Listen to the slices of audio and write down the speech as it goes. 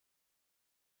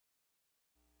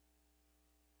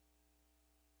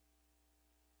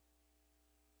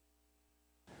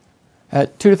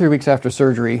At 2 to 3 weeks after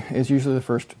surgery is usually the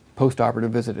first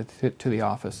post-operative visit to the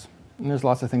office. And there's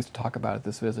lots of things to talk about at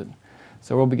this visit.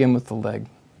 So we'll begin with the leg.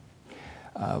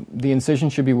 The incision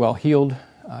should be well healed.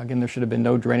 Again, there should have been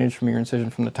no drainage from your incision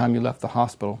from the time you left the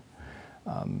hospital.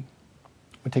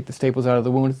 We'll take the staples out of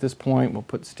the wound at this point. We'll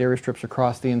put steri strips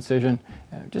across the incision.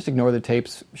 Just ignore the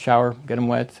tapes, shower, get them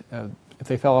wet. If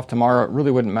they fell off tomorrow, it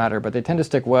really wouldn't matter, but they tend to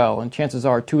stick well, and chances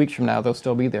are 2 weeks from now they'll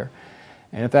still be there.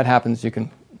 And if that happens, you can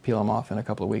peel them off in a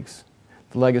couple of weeks.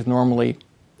 The leg is normally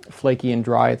flaky and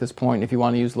dry at this point. If you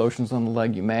want to use lotions on the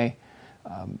leg, you may.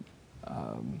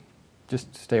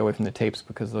 Just stay away from the tapes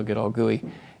because they'll get all gooey.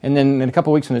 And then in a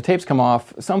couple of weeks when the tapes come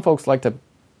off, some folks like to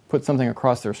put something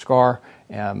across their scar,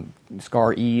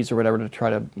 scar ease or whatever, to try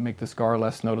to make the scar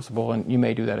less noticeable, and you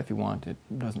may do that if you want. It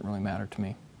doesn't really matter to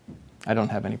me. I don't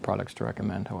have any products to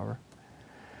recommend, however.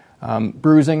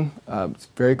 Bruising, it's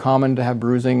very common to have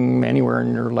bruising anywhere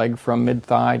in your leg from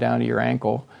mid-thigh down to your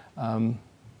ankle.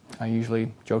 I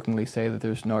usually jokingly say that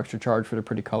there's no extra charge for the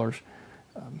pretty colors.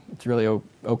 It's really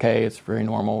okay, it's very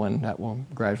normal, and that will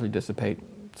gradually dissipate.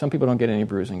 Some people don't get any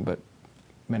bruising, but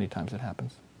many times it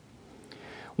happens.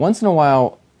 Once in a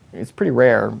while, it's pretty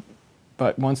rare,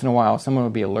 but once in a while someone will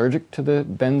be allergic to the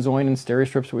benzoin and steri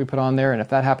strips that we put on there, and if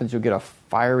that happens you'll get a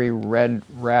fiery red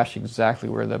rash exactly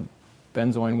where the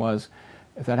benzoin was.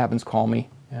 If that happens, call me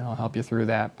and I'll help you through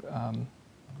that.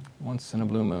 Once in a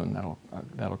blue moon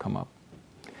that'll come up.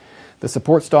 The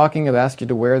support stocking, I've asked you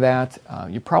to wear that.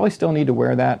 You probably still need to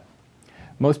wear that.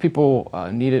 Most people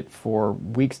need it for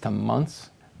weeks to months.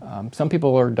 Some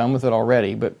people are done with it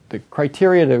already, but the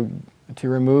criteria to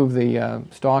remove the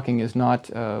stocking is not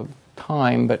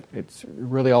time, but it's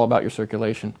really all about your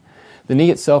circulation. The knee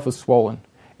itself is swollen,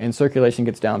 and circulation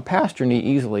gets down past your knee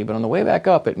easily, but on the way back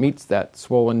up it meets that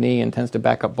swollen knee and tends to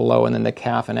back up below, and then the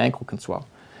calf and ankle can swell.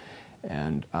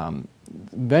 And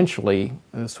eventually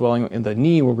the swelling in the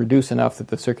knee will reduce enough that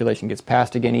the circulation gets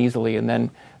past again easily, and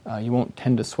then you won't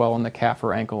tend to swell in the calf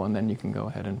or ankle, and then you can go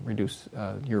ahead and reduce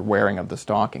your wearing of the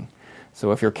stocking.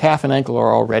 So if your calf and ankle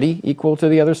are already equal to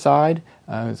the other side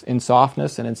in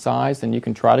softness and in size, then you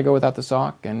can try to go without the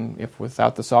sock, and if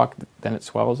without the sock then it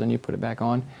swells and you put it back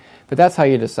on. But that's how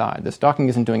you decide. The stocking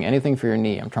isn't doing anything for your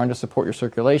knee. I'm trying to support your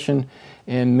circulation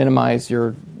and minimize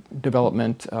your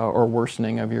development or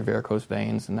worsening of your varicose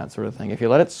veins and that sort of thing. If you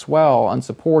let it swell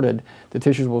unsupported, the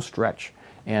tissues will stretch.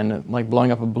 And like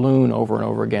blowing up a balloon over and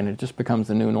over again, it just becomes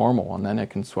the new normal, and then it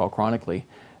can swell chronically.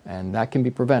 And that can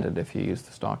be prevented if you use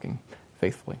the stocking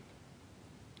faithfully.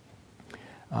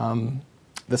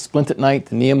 The splint at night,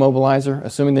 the knee immobilizer,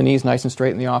 assuming the knee is nice and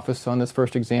straight in the office on this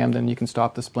first exam, then you can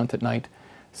stop the splint at night.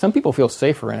 Some people feel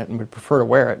safer in it and would prefer to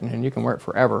wear it, and you can wear it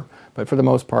forever. But for the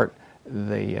most part,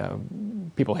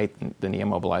 people hate the knee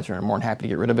immobilizer and are more than happy to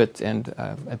get rid of it, and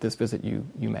at this visit you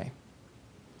may.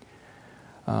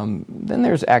 Then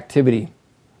there's activity.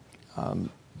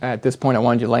 At this point I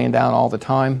wanted you laying down all the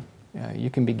time. You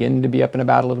can begin to be up and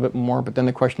about a little bit more, but then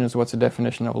the question is, what's the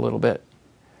definition of a little bit?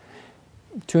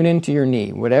 Tune into your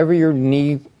knee. Whatever your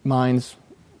knee minds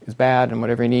is bad and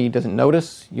whatever your knee doesn't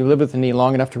notice, you live with the knee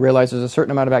long enough to realize there's a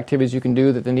certain amount of activities you can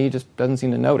do that the knee just doesn't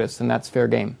seem to notice, and that's fair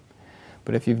game.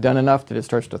 But if you've done enough that it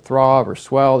starts to throb or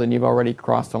swell, then you've already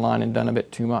crossed the line and done a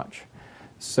bit too much.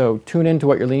 So tune into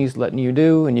what your knee's letting you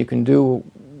do, and you can do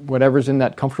whatever's in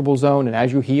that comfortable zone, and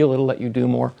as you heal, it'll let you do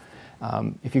more.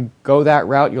 If you go that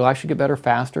route, you'll actually get better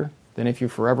faster than if you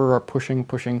forever are pushing,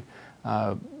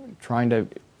 trying to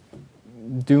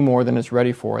do more than it's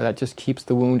ready for. That just keeps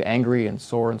the wound angry and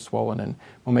sore and swollen, and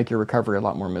will make your recovery a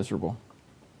lot more miserable.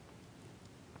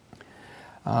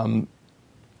 And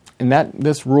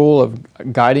this rule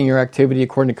of guiding your activity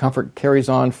according to comfort carries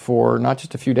on for not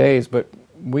just a few days, but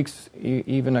weeks,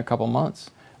 even a couple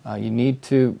months. You need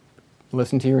to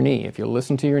listen to your knee. If you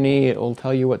listen to your knee, it will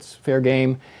tell you what's fair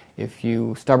game. If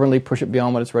you stubbornly push it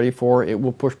beyond what it's ready for, it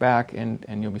will push back, and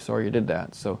you'll be sorry you did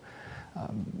that. So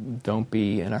don't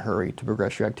be in a hurry to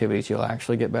progress your activities. You'll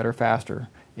actually get better faster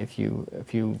if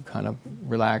you kind of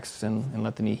relax and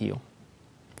let the knee heal.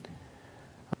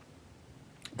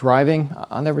 Driving,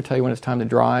 I'll never tell you when it's time to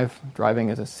drive. Driving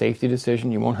is a safety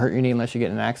decision. You won't hurt your knee unless you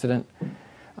get in an accident.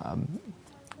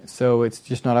 So it's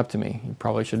just not up to me. You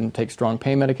probably shouldn't take strong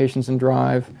pain medications and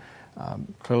drive.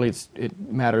 Clearly it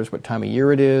matters what time of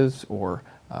year it is, or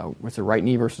what's the right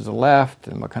knee versus the left,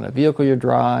 and what kind of vehicle you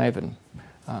drive. And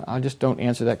I just don't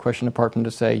answer that question apart from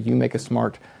to say you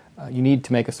need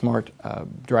to make a smart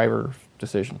driver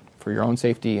decision for your own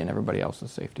safety and everybody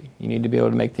else's safety. You need to be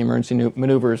able to make the emergency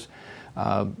maneuvers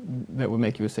that would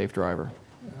make you a safe driver.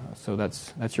 So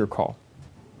that's your call.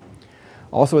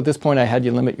 Also, at this point, I had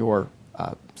you limit your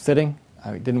sitting.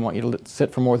 I didn't want you to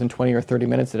sit for more than 20 or 30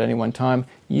 minutes at any one time.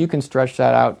 You can stretch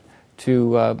that out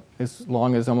to as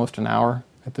long as almost an hour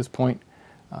at this point.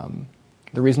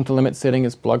 The reason to limit sitting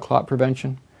is blood clot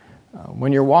prevention.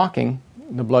 When you're walking,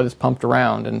 the blood is pumped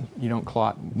around and you don't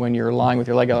clot. When you're lying with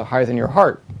your leg higher than your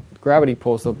heart, gravity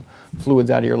pulls the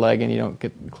fluids out of your leg and you don't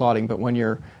get clotting. But when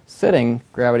you're sitting,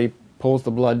 gravity pulls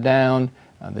the blood down.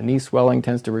 The knee swelling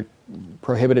tends to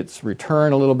prohibit its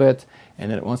return a little bit,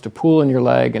 and then it wants to pool in your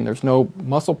leg, and there's no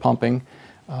muscle pumping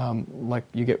like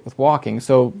you get with walking.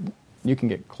 So you can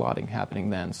get clotting happening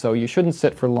then. So you shouldn't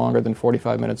sit for longer than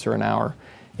 45 minutes or an hour.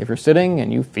 If you're sitting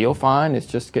and you feel fine, it's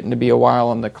just getting to be a while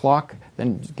on the clock,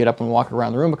 then get up and walk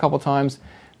around the room a couple times,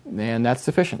 and that's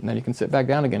sufficient. And then you can sit back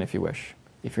down again if you wish.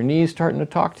 If your knee's starting to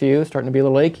talk to you, starting to be a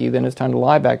little achy, then it's time to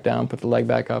lie back down, put the leg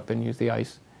back up, and use the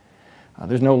ice.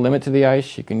 There's no limit to the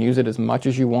ice. You can use it as much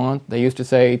as you want. They used to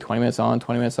say 20 minutes on,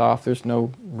 20 minutes off. There's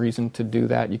no reason to do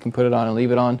that. You can put it on and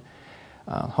leave it on.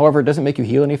 However, it doesn't make you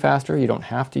heal any faster. You don't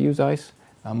have to use ice.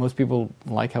 Most people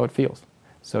like how it feels.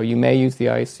 So you may use the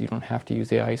ice. You don't have to use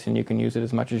the ice, and you can use it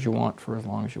as much as you want for as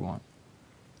long as you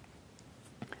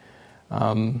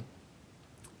want.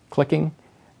 Clicking.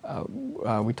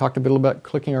 We talked a bit about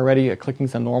clicking already. Clicking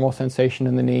is a normal sensation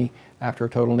in the knee after a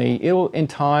total knee. In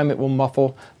time, it will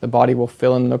muffle. The body will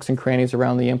fill in nooks and crannies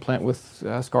around the implant with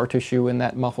scar tissue, and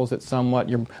that muffles it somewhat.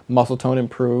 Your muscle tone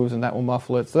improves, and that will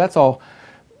muffle it. So that's all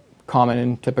common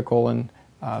and typical, and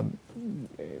some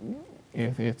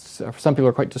people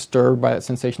are quite disturbed by that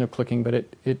sensation of clicking, but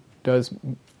it does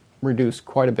reduce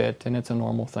quite a bit, and it's a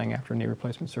normal thing after knee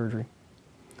replacement surgery.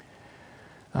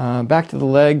 Back to the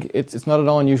leg, it's not at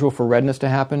all unusual for redness to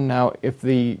happen. Now, if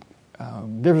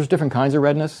there's different kinds of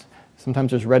redness.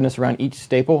 Sometimes there's redness around each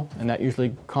staple, and that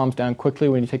usually calms down quickly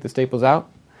when you take the staples out.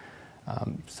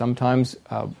 Sometimes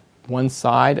one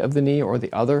side of the knee or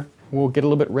the other will get a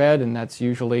little bit red, and that's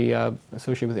usually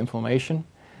associated with inflammation.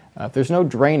 If there's no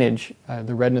drainage,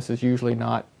 the redness is usually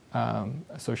not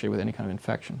associated with any kind of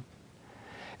infection.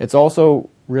 It's also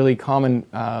really common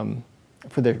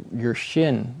for your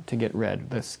shin to get red,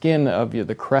 the skin of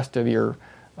the crest of your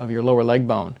lower leg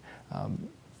bone.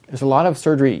 There's a lot of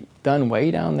surgery done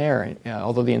way down there.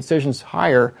 Although the incision's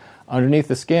higher, underneath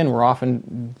the skin, we're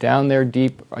often down there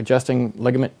deep, adjusting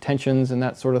ligament tensions and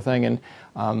that sort of thing.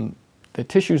 And the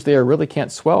tissues there really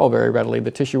can't swell very readily.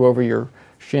 The tissue over your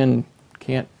shin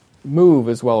can't move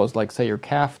as well as, like, say, your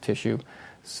calf tissue.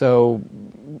 So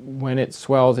when it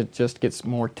swells, it just gets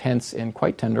more tense and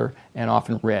quite tender and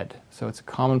often red. So it's a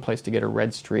common place to get a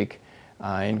red streak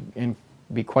and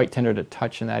be quite tender to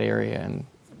touch in that area, and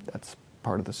that's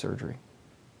part of the surgery.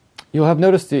 You'll have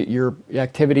noticed that your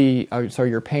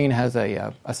pain has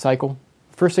a cycle.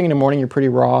 First thing in the morning, you're pretty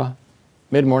raw.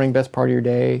 Mid-morning, best part of your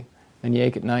day. Then you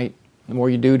ache at night. The more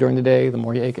you do during the day, the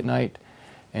more you ache at night.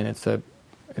 And it's a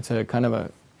kind of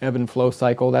a ebb and flow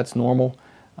cycle. That's normal.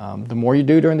 The more you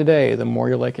do during the day, the more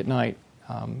you'll ache at night.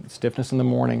 Stiffness in the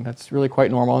morning, that's really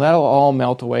quite normal. And that'll all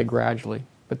melt away gradually.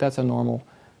 But that's a normal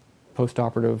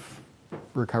postoperative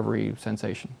recovery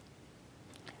sensation.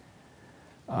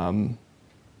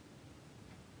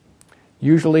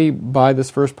 Usually by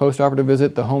this first postoperative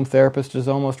visit, the home therapist is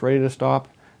almost ready to stop.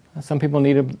 Some people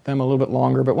need them a little bit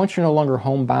longer, but once you're no longer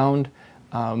homebound,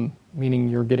 meaning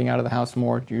you're getting out of the house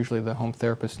more, usually the home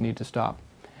therapists need to stop.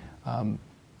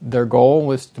 Their goal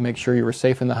was to make sure you were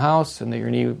safe in the house and that your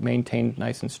knee maintained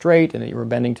nice and straight and that you were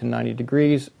bending to 90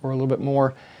 degrees or a little bit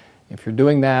more. If you're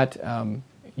doing that,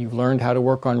 you've learned how to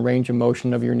work on range of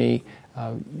motion of your knee.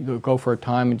 You'll go for a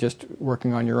time and just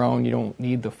working on your own. You don't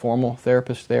need the formal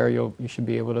therapist there. You should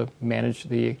be able to manage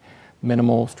the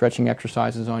minimal stretching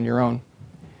exercises on your own.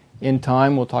 In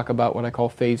time, we'll talk about what I call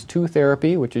phase 2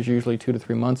 therapy, which is usually 2 to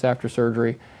 3 months after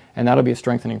surgery, and that'll be a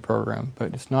strengthening program.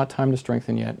 But it's not time to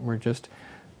strengthen yet. We're just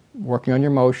working on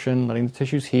your motion, letting the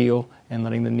tissues heal, and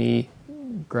letting the knee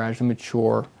gradually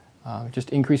mature. Just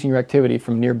increasing your activity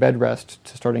from near bed rest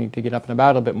to starting to get up and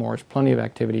about a bit more is plenty of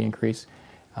activity increase.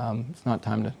 It's not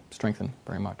time to strengthen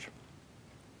very much.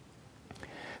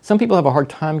 Some people have a hard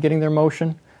time getting their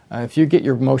motion. If you get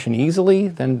your motion easily,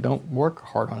 then don't work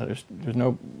hard on it. There's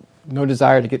no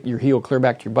desire to get your heel clear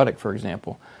back to your buttock, for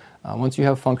example. Once you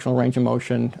have functional range of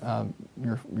motion,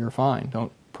 you're fine.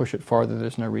 Don't push it farther.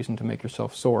 There's no reason to make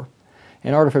yourself sore.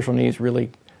 And artificial knees really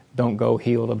don't go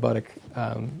heel to buttock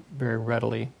very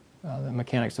readily. The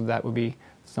mechanics of that would be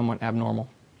somewhat abnormal.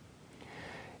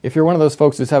 If you're one of those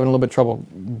folks who's having a little bit of trouble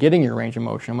getting your range of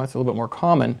motion, that's a little bit more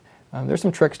common. There's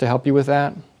some tricks to help you with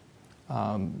that.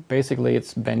 Basically,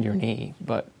 it's bend your knee,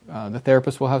 but the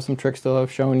therapist will have some tricks they'll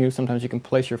have shown you. Sometimes you can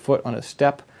place your foot on a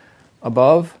step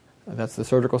above. That's the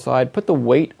surgical side. Put the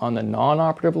weight on the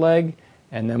non-operative leg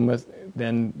and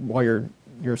then while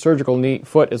your surgical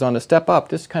foot is on the step up,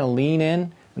 just kind of lean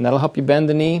in, and that'll help you bend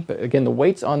the knee. But again, the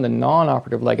weight's on the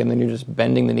non-operative leg, and then you're just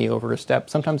bending the knee over a step.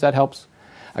 Sometimes that helps.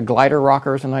 A glider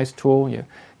rocker is a nice tool. You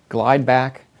glide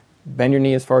back, bend your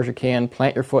knee as far as you can,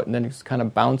 plant your foot, and then just kind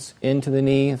of bounce into the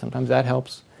knee. Sometimes that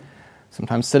helps.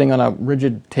 Sometimes sitting on a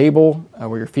rigid table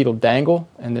where your feet will dangle,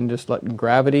 and then just let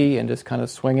gravity and just kind of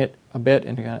swing it a bit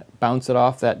and kind of bounce it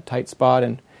off that tight spot,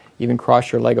 and even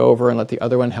cross your leg over and let the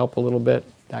other one help a little bit.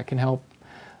 That can help.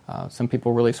 Some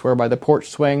people really swear by the porch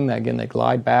swing. Again, they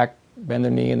glide back, bend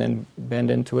their knee, and then bend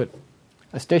into it.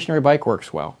 A stationary bike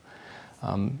works well.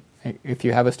 If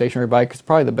you have a stationary bike, it's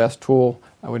probably the best tool.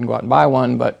 I wouldn't go out and buy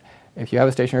one, but if you have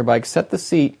a stationary bike, set the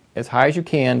seat as high as you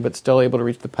can, but still able to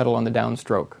reach the pedal on the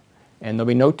downstroke. And there'll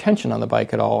be no tension on the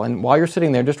bike at all. And while you're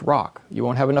sitting there, just rock. You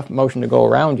won't have enough motion to go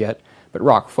around yet, but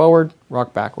rock forward,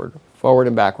 rock backward, forward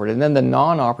and backward. And then the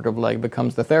non-operative leg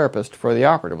becomes the therapist for the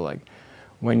operative leg.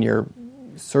 When your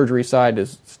surgery side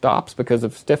stops because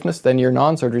of stiffness, then your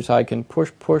non-surgery side can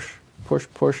push, push, push,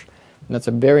 push. And that's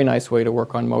a very nice way to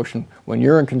work on motion when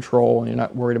you're in control and you're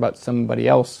not worried about somebody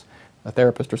else, a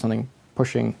therapist or something,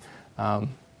 pushing out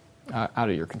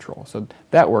of your control. So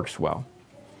that works well.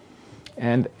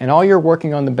 And all you're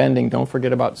working on the bending, don't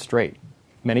forget about straight.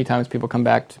 Many times people come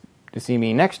back to see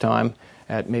me next time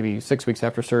at maybe 6 weeks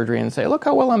after surgery and say, look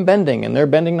how well I'm bending, and they're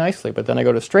bending nicely. But then I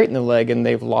go to straighten the leg and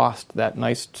they've lost that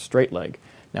nice straight leg.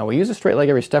 Now we use a straight leg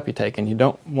every step you take, and you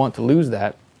don't want to lose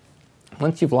that.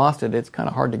 Once you've lost it, it's kind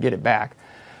of hard to get it back.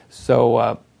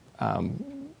 So,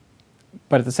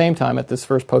 but at the same time, at this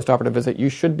first post-operative visit, you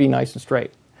should be nice and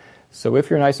straight. So if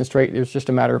you're nice and straight, it's just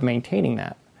a matter of maintaining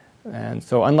that. And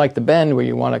so unlike the bend where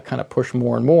you want to kind of push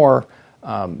more and more,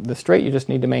 the straight you just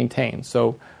need to maintain.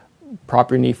 So prop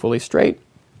your knee fully straight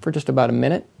for just about a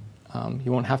minute.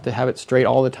 You won't have to have it straight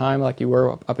all the time like you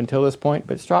were up until this point,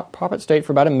 but prop it straight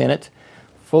for about a minute,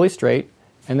 fully straight,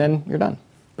 and then you're done.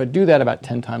 But do that about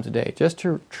 10 times a day, just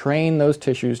to train those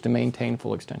tissues to maintain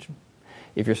full extension.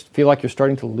 If you feel like you're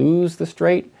starting to lose the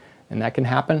straight, and that can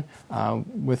happen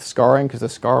with scarring because the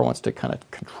scar wants to kind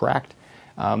of contract,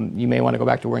 you may want to go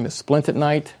back to wearing the splint at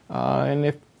night,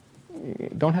 and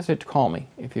don't hesitate to call me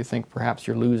if you think perhaps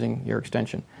you're losing your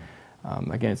extension.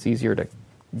 Again, it's easier to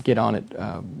get on it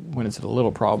when it's a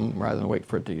little problem rather than wait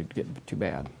for it to get too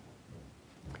bad.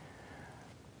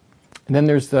 And then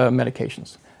there's the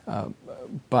medications.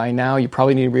 By now, you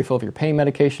probably need a refill of your pain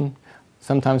medication.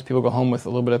 Sometimes people go home with a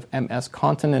little bit of MS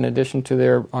Contin in addition to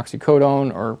their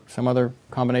oxycodone or some other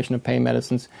combination of pain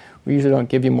medicines. We usually don't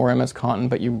give you more MS Contin,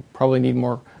 but you probably need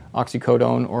more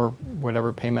oxycodone or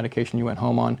whatever pain medication you went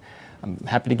home on. I'm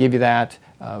happy to give you that.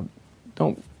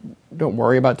 Don't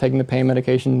worry about taking the pain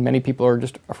medication. Many people are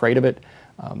just afraid of it.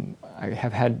 I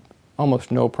have had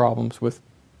almost no problems with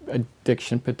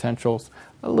addiction potentials.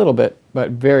 A little bit,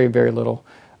 but very, very little.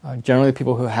 Generally,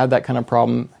 people who had that kind of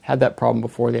problem had that problem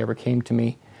before they ever came to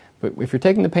me. But if you're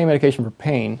taking the pain medication for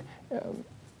pain,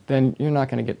 then you're not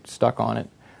going to get stuck on it.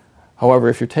 However,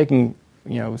 if you're taking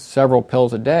several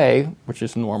pills a day, which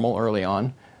is normal early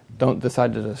on, don't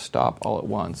decide to just stop all at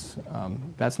once.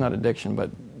 That's not addiction, but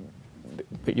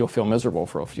you'll feel miserable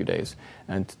for a few days,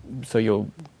 and so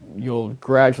you'll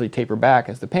gradually taper back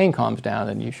as the pain calms down,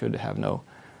 and you should have no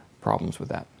problems with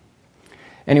that.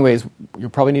 Anyways, you'll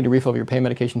probably need to refill your pain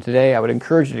medication today. I would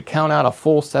encourage you to count out a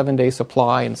full 7-day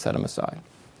supply and set them aside.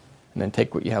 And then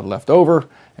take what you have left over,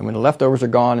 and when the leftovers are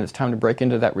gone and it's time to break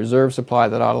into that reserve supply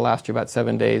that ought to last you about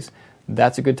 7 days,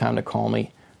 that's a good time to call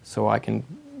me so I can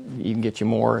even get you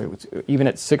more. Even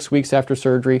at 6 weeks after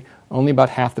surgery, only about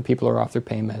half the people are off their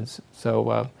pain meds.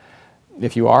 So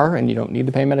if you are and you don't need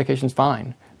the pain medications,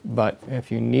 fine. But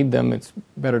if you need them, it's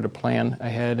better to plan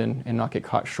ahead and not get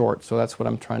caught short. So that's what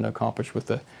I'm trying to accomplish with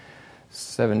the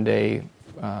 7-day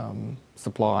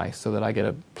supply, so that I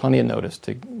get plenty of notice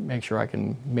to make sure I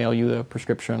can mail you the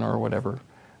prescription or whatever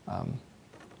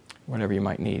you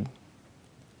might need.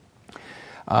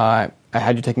 I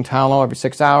had you taking Tylenol every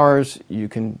 6 hours. You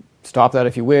can stop that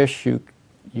if you wish. You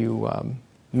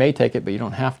may take it, but you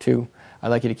don't have to. I'd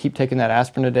like you to keep taking that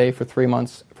aspirin a day for 3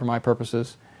 months for my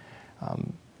purposes.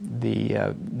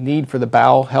 The need for the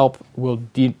bowel help will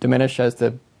diminish as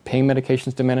the pain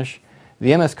medications diminish.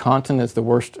 The MS Contin is the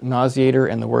worst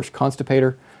nauseator and the worst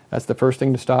constipator. That's the first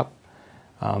thing to stop.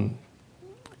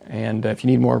 And if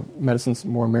you need more medicines,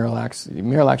 more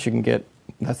Miralax you can get.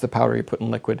 That's the powder you put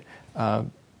in liquid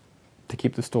to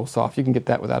keep the stool soft. You can get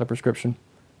that without a prescription.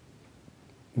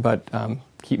 But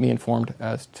keep me informed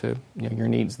as to your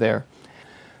needs there.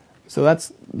 So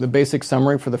that's the basic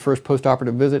summary for the first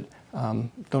post-operative visit.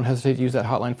 Don't hesitate to use that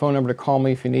hotline phone number to call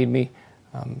me if you need me.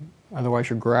 Otherwise,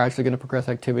 you're gradually going to progress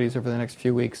activities over the next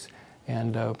few weeks,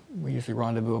 and we usually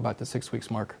rendezvous about the 6 weeks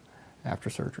mark after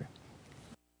surgery.